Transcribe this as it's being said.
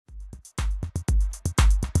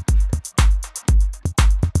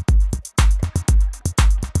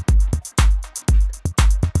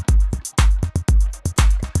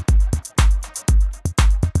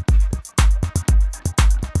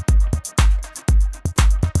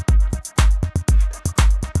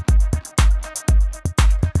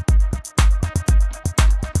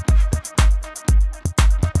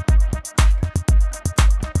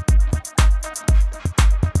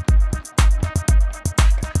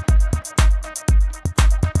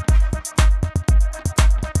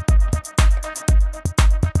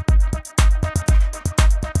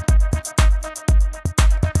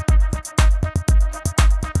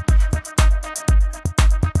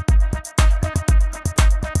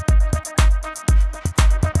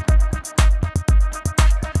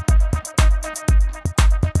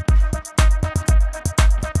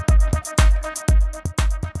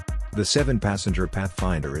The 7-passenger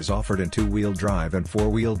Pathfinder is offered in 2-wheel drive and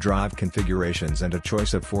 4-wheel drive configurations and a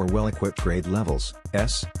choice of 4 well-equipped grade levels,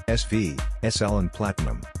 S, SV, SL and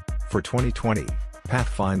Platinum. For 2020,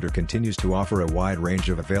 Pathfinder continues to offer a wide range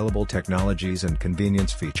of available technologies and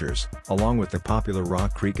convenience features, along with the popular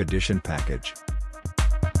Rock Creek Edition package.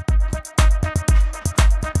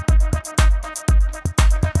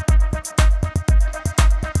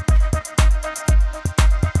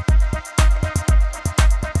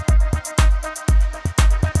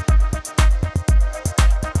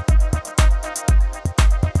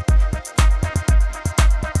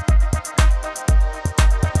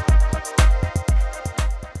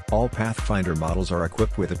 All Pathfinder models are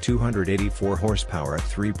equipped with a 284 horsepower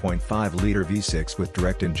 3.5-liter V6 with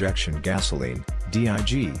direct injection gasoline,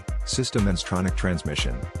 DIG, system and Xtronic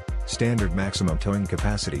transmission. Standard maximum towing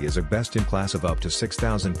capacity is a best-in-class of up to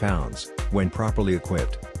 6,000 pounds, when properly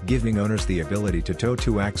equipped, giving owners the ability to tow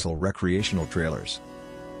 2-axle recreational trailers.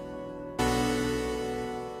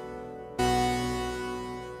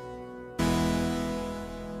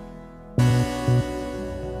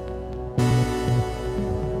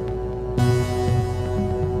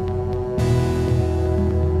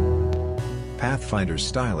 Pathfinder's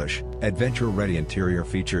stylish, adventure-ready interior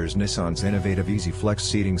features Nissan's innovative Easy Flex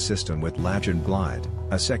seating system with latch and glide,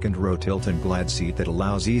 a second-row tilt and glide seat that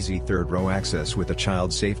allows easy third-row access with a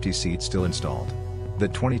child safety seat still installed. The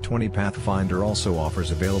 2020 Pathfinder also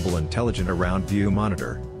offers available intelligent around-view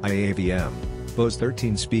monitor, I-AVM, Bose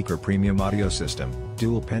 13-speaker premium audio system,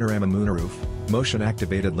 dual Panorama Moonroof,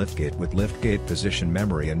 motion-activated liftgate with liftgate position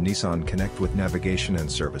memory and NissanConnect with navigation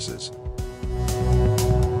and services.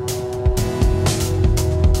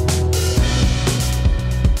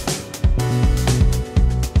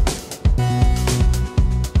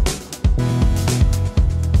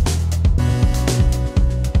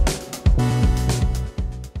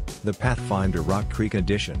 The Pathfinder Rock Creek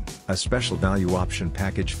Edition, a special value option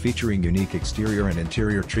package featuring unique exterior and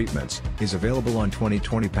interior treatments, is available on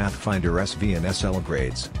 2020 Pathfinder SV and SL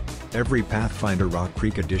grades. Every Pathfinder Rock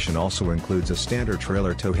Creek Edition also includes a standard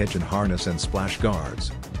trailer tow hitch and harness and splash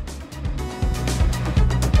guards.